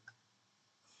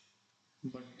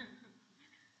 but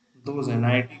those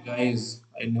NIT guys,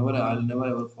 I'll never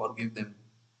ever forgive them.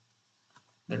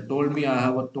 They told me I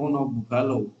have a tone of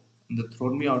buffalo, and they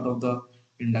thrown me out of the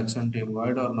induction team,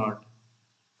 right or not?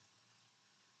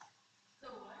 So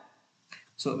what?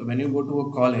 So when you go to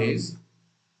a college,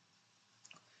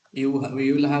 you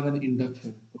will have an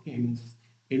induction. Okay, means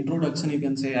introduction. You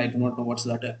can say I do not know what's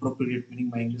that appropriate meaning.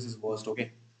 My English is worst.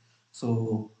 Okay, so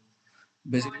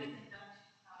What basically is induction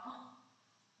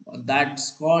now?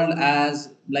 that's called as,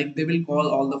 like, they will call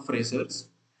all the freshers,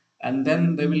 and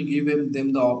then they will give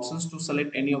them the options to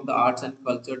select any of the arts and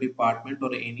culture department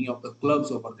or any of the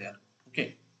clubs over there. Okay,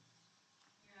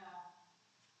 Yeah.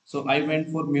 so I went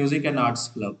for music and arts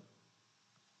club.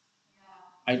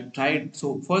 Yeah. I tried.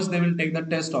 So first they will take the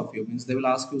test of you, means they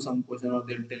will ask you some question or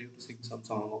they will tell you to sing some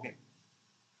song. Okay,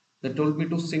 they told me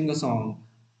to sing a song,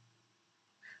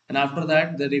 and after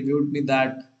that they reviewed me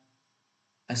that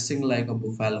I sing like a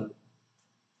buffalo,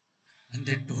 and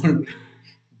they told me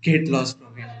get lost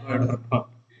from here, God Buffalo. or not.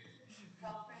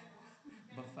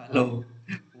 Buffalo. Buffalo,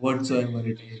 whatsoever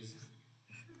it is.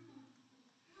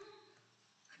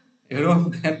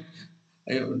 Then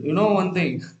one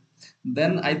thing.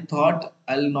 Then I thought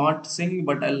I'll not sing,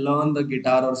 but I'll learn the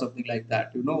guitar or something like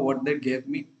that. You know what they gave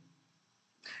me?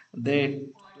 They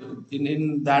What?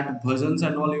 in that bhajans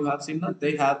and all you have seen that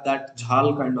they have that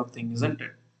jhal kind of thing, isn't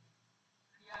it?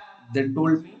 Yeah. They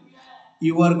told me Yeah.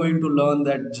 you are going to learn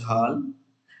that jhal,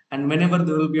 and whenever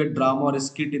there will be a drama or a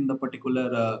skit in the particular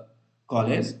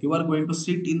college, you are going to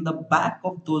sit in the back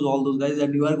of those all those guys,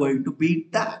 and you are going to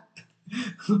beat that.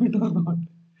 Right or not?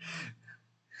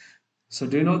 So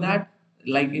do you know that?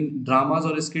 Like in dramas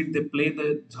or skit, they play the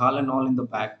jhal and all in the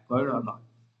back, right or not?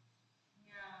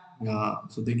 Yeah. Yeah.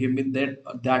 So they gave me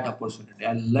that opportunity.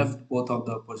 I left both of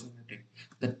the opportunity.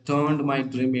 That turned my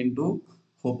dream into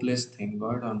hopeless thing,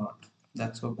 right or not?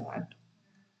 That's so bad.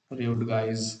 Rude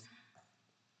guys.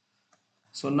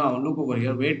 So now look over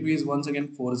here. Weight V is once again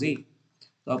 4z.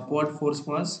 The upward force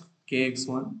was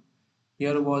kx1.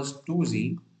 Here was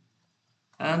 2z,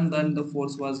 and then the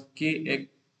force was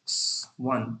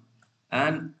kx1,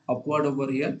 and upward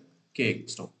over here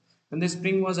kx2. When the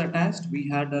spring was attached, we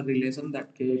had a relation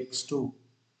that kx2,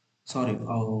 sorry,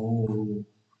 oh,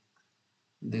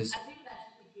 this I think that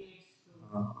should be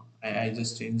KX2. I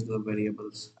just changed the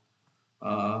variables.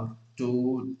 uh,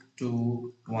 2,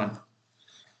 2, 1. So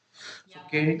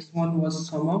Yep. kx1 was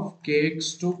sum of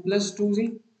kx2 plus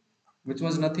 2z, which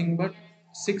was nothing but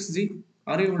Yes, sir. 6z.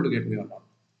 Are you able to get me or not?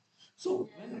 So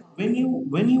Yes, sir.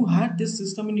 when you had this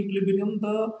system in equilibrium,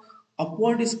 the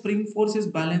upward spring force is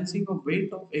balancing a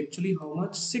weight of actually how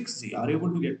much? 6g. Are you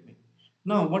able to get me?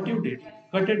 Now what you did, you Yes,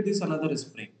 sir. cut it this another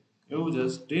spring. You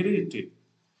just delete it.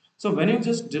 So when you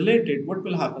just delete it, what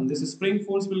will happen? This spring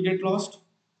force will get lost.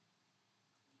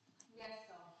 Yes,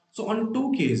 sir. So on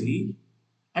 2 kg,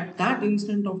 at that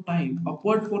instant of time,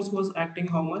 upward force was acting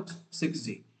how much?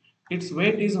 6g. Its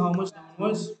weight is how much Right.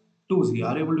 downwards? 2g.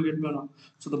 Are you able to get me or not?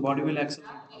 So the body will Now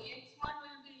accelerate up. KX1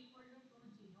 will be equal to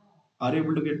 2G, no? Are you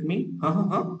able to get me? Huh, huh,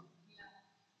 huh. Yeah.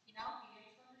 Now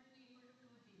KX1 will be equal to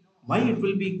 2G, no? Why it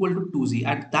will be equal to 2z?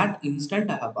 At that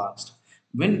instant, I have asked.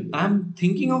 When I'm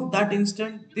thinking of that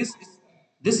instant, This instant.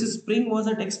 this spring was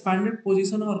at expanded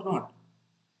position or not?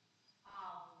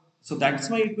 Ah, okay. So that's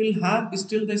why it will have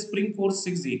still the spring force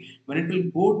 6z. When it will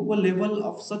go to a level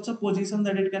of such a position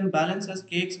that it can balance as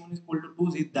kx1 is equal to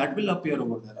 2z, that will appear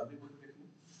over there. Are you able to get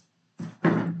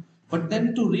me? But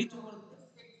then to reach over So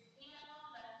there, this 6G and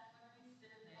all that is going to be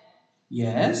still there.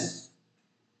 yes,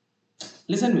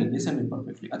 listen me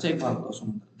perfectly. अच्छा एक बात बताओ,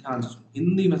 सुनो ध्यान से सुनो,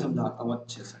 हिंदी में समझाता हूँ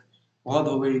अच्छे से. बहुत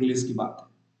हो गई इंग्लिश की बात है.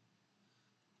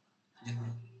 अच्छा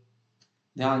ध्यान ठीक।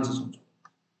 ध्यान से सुनो.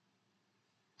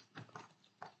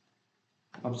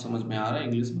 अब समझ में आ रहा है,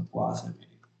 इंग्लिश बकवास है मेरी.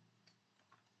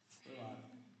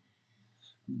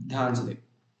 ध्यान से देख.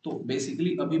 तो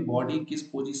बेसिकली अभी बॉडी किस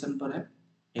पोजीशन पर है?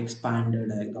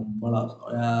 एक्सपैंडेड है एकदम बड़ा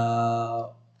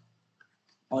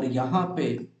और यहाँ पे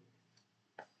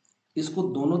इसको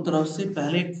दोनों तरफ से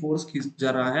पहले एक फोर्स खींच जा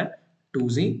रहा है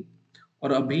 2z,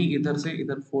 और अभी इधर से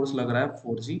इधर फोर्स लग रहा है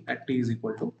 4g eight t is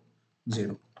equal to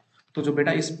 0. तो जो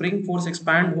बेटा स्प्रिंग फोर्स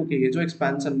एक्सपैंड होके, ये जो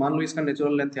एक्सपेंशन मान लो इसका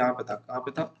नेचुरल लेंथ यहाँ पे था, कहाँ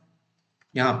पे था?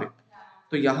 यहाँ पे. यहाँ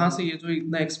तो पे। यहाँ से ये जो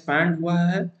इतना एक्सपैंड हुआ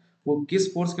है, वो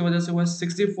किस फोर्स की वजह से हुआ है?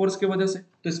 6g फोर्स की वजह से.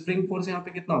 तो स्प्रिंग फोर्स यहाँ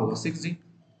पे कितना होगा? 6g.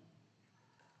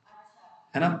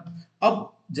 अच्छा। है ना?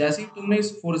 अब जैसे ही हाँ तुमने हाँ।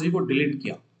 इस 4g को डिलीट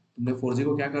किया, तुमने 4g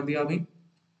को क्या कर दिया अभी?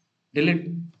 डिलीट.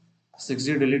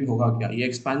 6g डिलीट होगा क्या? ये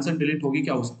एक्सपेंशन डिलीट होगी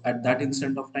क्या उस at that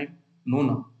instant of time? No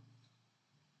ना. हम्म।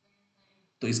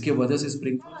 तो इसके वजह से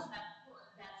स्प्रिंग हाँ force,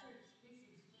 that should be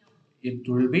 6G only. it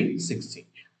will be 6g.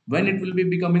 When it will be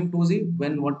becoming 2z,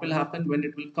 when what will happen? When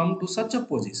it will come to such a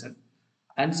position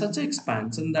and such an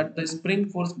expansion that the spring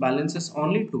force balances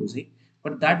only 2z,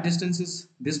 but that distance is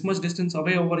this much distance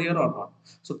away over here or not?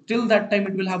 So till that time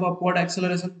it will have upward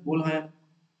acceleration. Bol hai.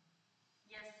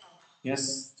 Yes, sir. Yes.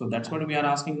 So that's what we are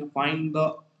asking, to find the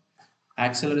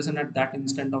acceleration at that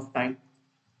instant of time.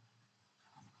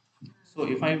 So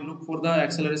if I look for the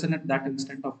acceleration at that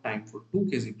instant of time for 2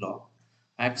 kg block,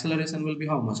 acceleration will be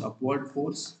how much? Upward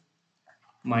force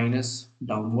minus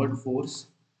downward force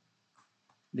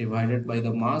divided by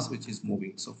the mass which is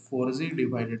moving. So 4z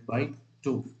divided by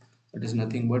 2, that is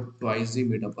nothing but twice the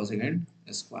meter per second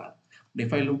square. But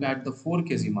if I look at the 4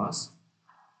 kg mass,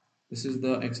 this is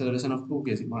the acceleration of 2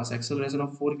 kg mass. Acceleration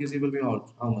of 4 kg will be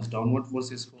how much? Downward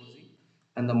force is 4g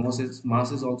and the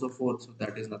mass is also 4, so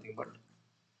that is nothing but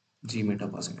g meter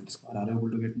per second square. Are you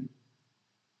able to get me?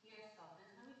 Yes, sir.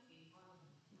 There's no favor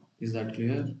only. Is that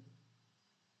clear?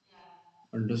 Yeah.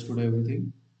 Understood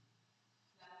everything?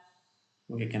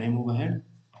 Yep. Okay, can I move ahead?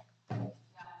 Yeah.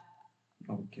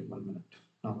 Okay, 1 minute.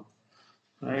 Now,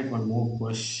 write one more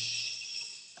question.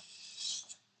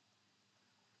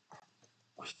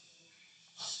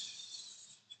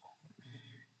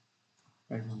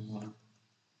 Write one more question.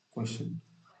 Question.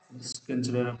 Let's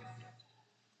consider a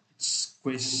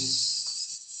Question.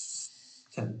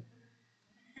 question.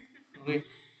 Okay.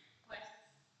 Question.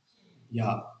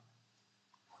 Yeah.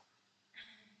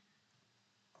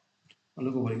 हम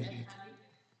लोग को बोलेंगे That's please.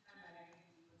 only British and American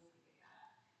people say,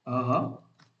 yeah. Uh-huh.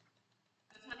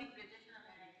 That's only British and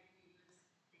American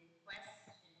people say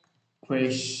question.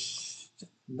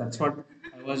 Question. That's what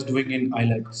I was doing in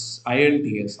IELTS.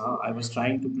 IELTS, huh? I was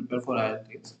trying to prepare for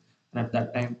IELTS. And at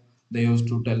that time, they used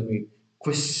to tell me,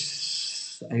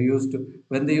 quiz. I used to,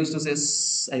 when they used to say,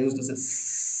 I used to say,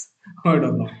 I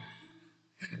don't know. And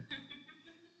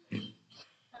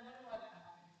then what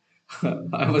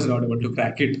happened? I was not able to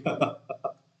crack it.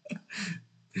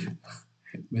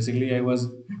 Basically, I was,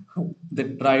 they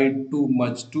tried too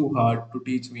much, too hard to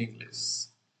teach me English.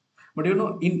 But in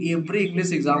every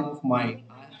English exam of mine,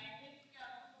 Remind me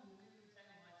of a movie which I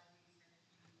watched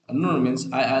recently. no, no,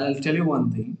 means I'll tell you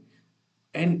one thing.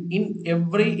 And in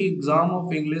every exam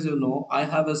of English, I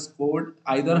have scored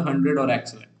either 100 or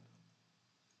excellent.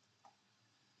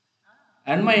 Ah.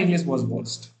 And my English was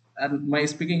worst. And my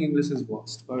speaking English is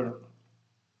worst. But I don't know.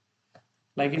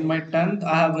 Like in my 10th,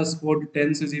 I have a scored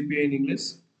 10 CGPA in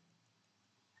English.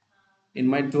 In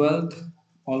my 12th,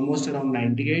 almost around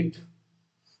 98.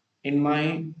 In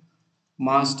my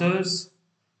master's,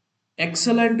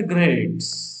 excellent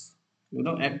grades.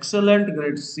 Excellent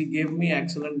grades. She gave me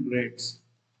excellent grades.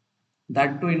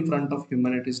 That too in front of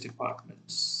humanities department.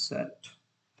 Set.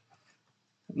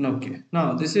 Okay.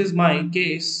 Now this is my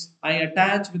case. I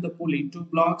attach with the pulley two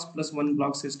blocks plus one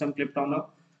block system clipped on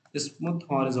a smooth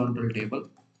horizontal table.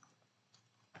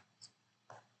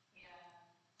 Yeah.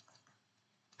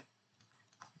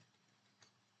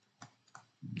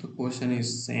 The question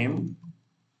is same.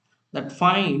 That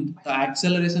find the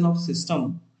acceleration of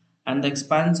system and the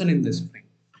expansion in the spring.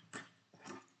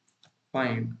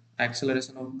 Find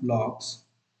acceleration of blocks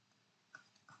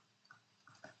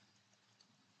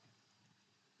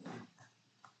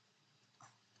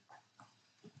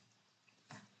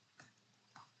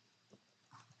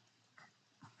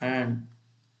and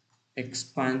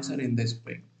expansion in the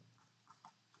spring.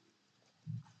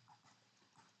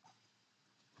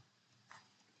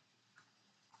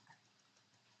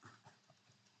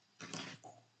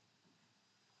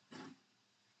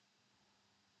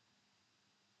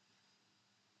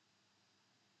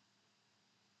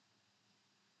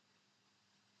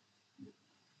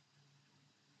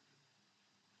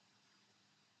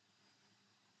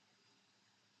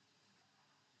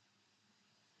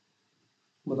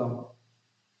 बताओ.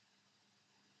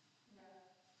 Yeah.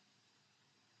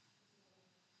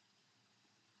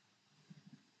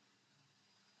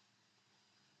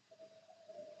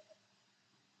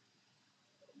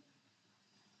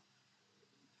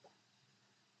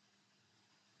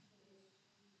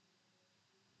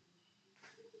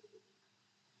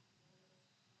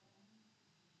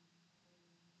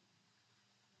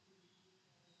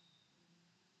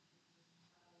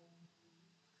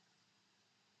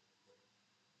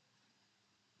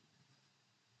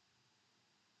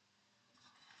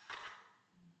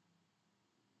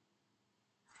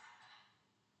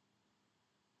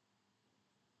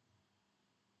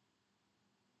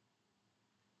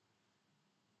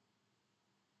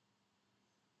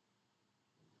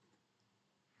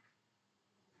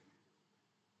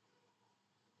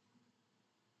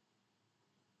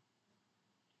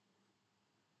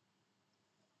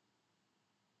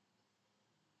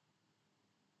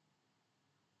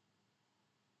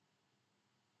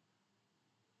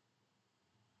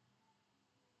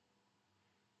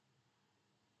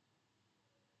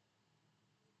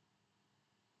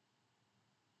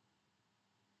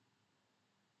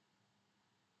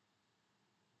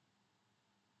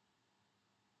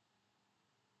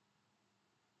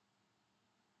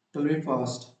 Tell me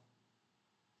fast.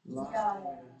 Last Yeah, 10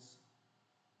 yeah. minutes.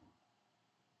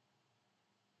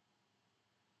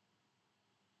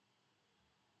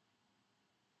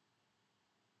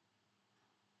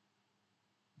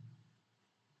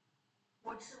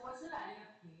 What's the value of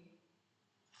K?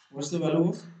 What's the value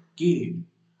of K?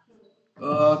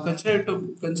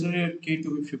 Consider K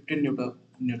to be 15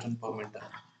 Newton per meter.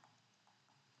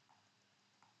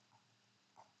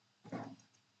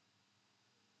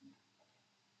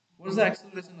 What's the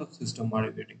acceleration of system are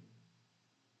you getting?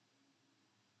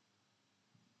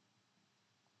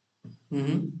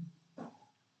 Mm-hmm.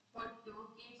 For 2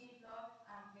 kg block,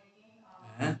 I'm getting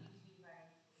Eh? 3 by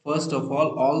 4. First of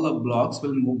all the blocks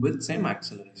will move with same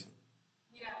acceleration,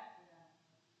 Yeah,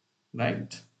 yeah,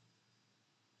 right?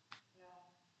 yeah,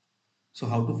 So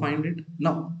how to find it?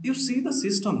 Now you see the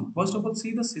system. First of all,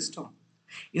 see the system.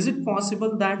 Is it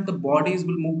possible that the bodies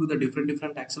will move with a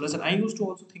different acceleration? I used to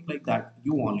also think like that.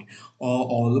 You only, or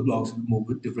all the blocks will move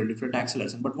with different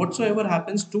acceleration. But whatsoever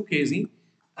happens, 2 kg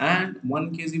and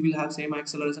 1 kg will have same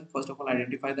acceleration. First of all,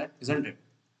 identify that, isn't it?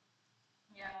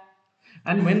 yeah,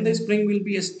 And when the spring will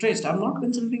be stressed, I'm not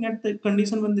considering at the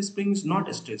condition when the spring is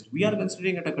not stressed. We are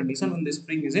considering at a condition when the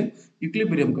spring is in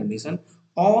equilibrium condition.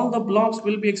 All the blocks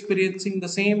will be experiencing the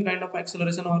same kind of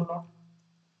acceleration or not.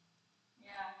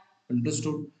 yeah,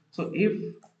 Understood? So if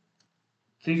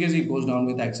 3 kg goes down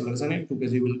with acceleration A, 2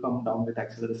 kg will come down with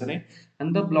acceleration A,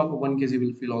 and the block of 1 kg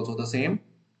will feel also the same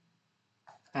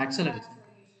yeah, acceleration. acceleration.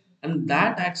 And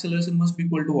that acceleration must be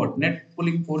equal to what? Net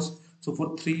pulling force. So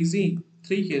for 3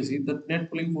 kg, the net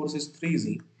pulling force is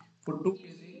 3z. For 2 kg 2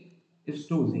 kg. is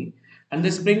 2z. And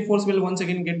the spring force will once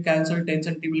again get cancelled,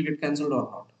 tension T will get cancelled or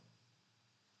not.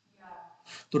 Yeah,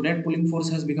 So net pulling force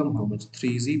has become how much?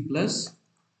 3z plus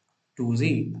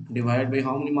 2z divided by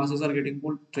how many masses are getting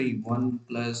pulled? 3. 1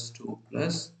 plus 2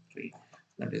 plus 3.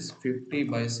 That is 50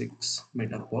 by 6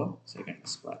 meter per second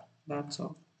square. That's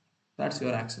all. That's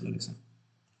your acceleration.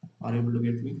 Are you able to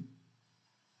get me?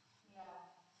 yeah.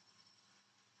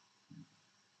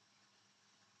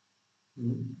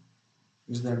 Hmm,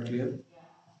 is that clear? Yeah.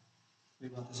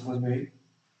 मेरी बातें समझ में आई? Yeah.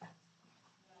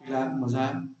 फिलहाल मजा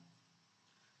आया?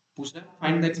 पूछ रहा है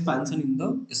find the expansion in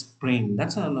the spring,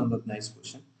 that's another nice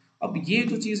question. अब ये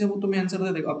जो चीज है वो तुम्हें आंसर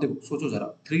दे देगा। अब देखो सोचो जरा,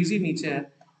 3g नीचे है,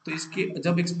 तो इसके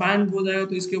जब एक्सपैंड हो जाएगा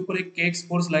तो इसके ऊपर एक kx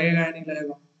फोर्स लगेगा या नहीं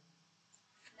लगेगा?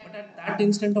 But at Lagega. That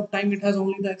instant of time it has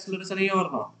only the acceleration ए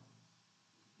और नॉट।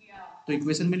 Yeah. तो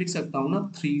इक्वेशन में लिख सकता हूँ ना,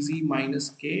 3g माइनस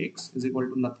के x is equal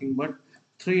to nothing but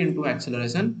 3 into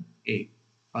acceleration A.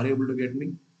 Are you able to get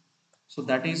me? So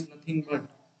that is nothing Yeah. but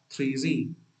 3z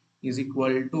is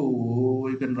equal to,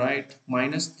 you can write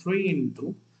minus 3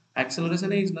 into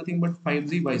acceleration is nothing but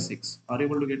 5z by 6. Are you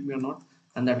able to get me or not?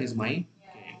 And that is my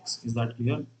Yeah. kx. Is that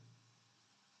clear?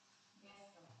 Yes,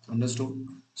 sir. Understood?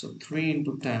 So 3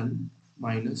 into 10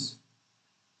 minus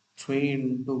 3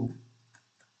 into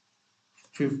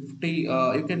 50.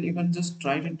 You can just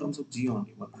try it in terms of g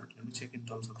only. 1 minute. Let me check in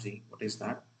terms of g. What is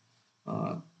that?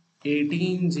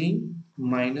 18g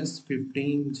minus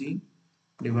 15g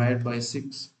divided by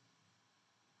 6.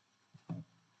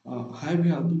 हाय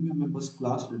भैया, अब्दुल भैया, मैं बस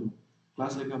class ले लूँ,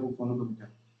 class लेके आपको follow करूँ क्या?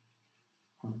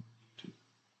 हाँ, ठीक।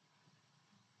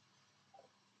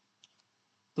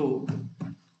 तो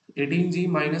 18g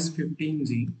minus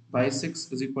 15g by 6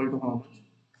 is equal to how much?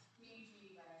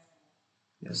 3G by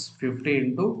 7. Yes, 50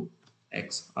 into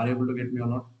x. Are you able to get me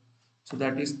or not? So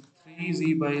that is Yeah.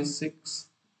 3z by 6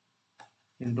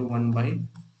 into 1 by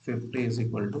 50 is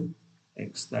equal to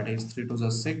x. That is 3 to the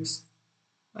 6,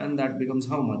 and that becomes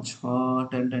how much?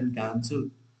 10 10 cancel,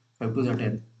 5 to the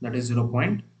 10, that is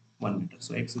 0.1 meter.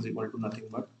 So x is equal to nothing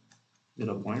but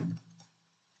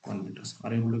 0.1 meters.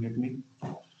 Are you able to get me?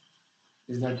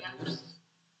 Is that Yeah. clear?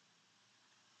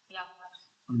 Yeah.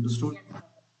 Understood? Yes, sir.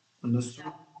 Understood?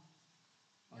 Yeah.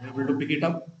 Are you Yeah. able to pick it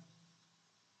up?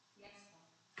 Yes, sir.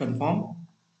 Confirm?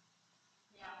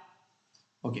 Yeah.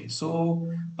 Okay, so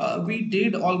we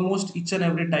did almost each and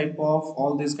every type of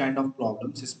all these kind of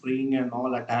problems, spring and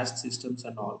all, attached systems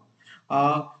and all.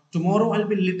 Tomorrow I'll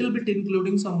be little bit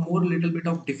including some more little bit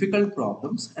of difficult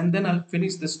problems, and then I'll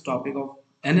finish this topic of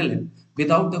NLM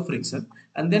without the friction,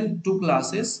 and then 2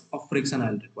 classes of friction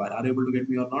I'll require. Are you able to get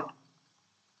me or not?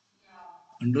 Yeah.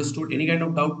 Understood? Any kind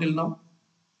of doubt till now?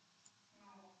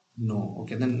 No. No.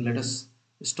 Okay, then let us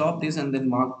stop this and then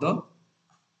mark the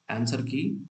answer key.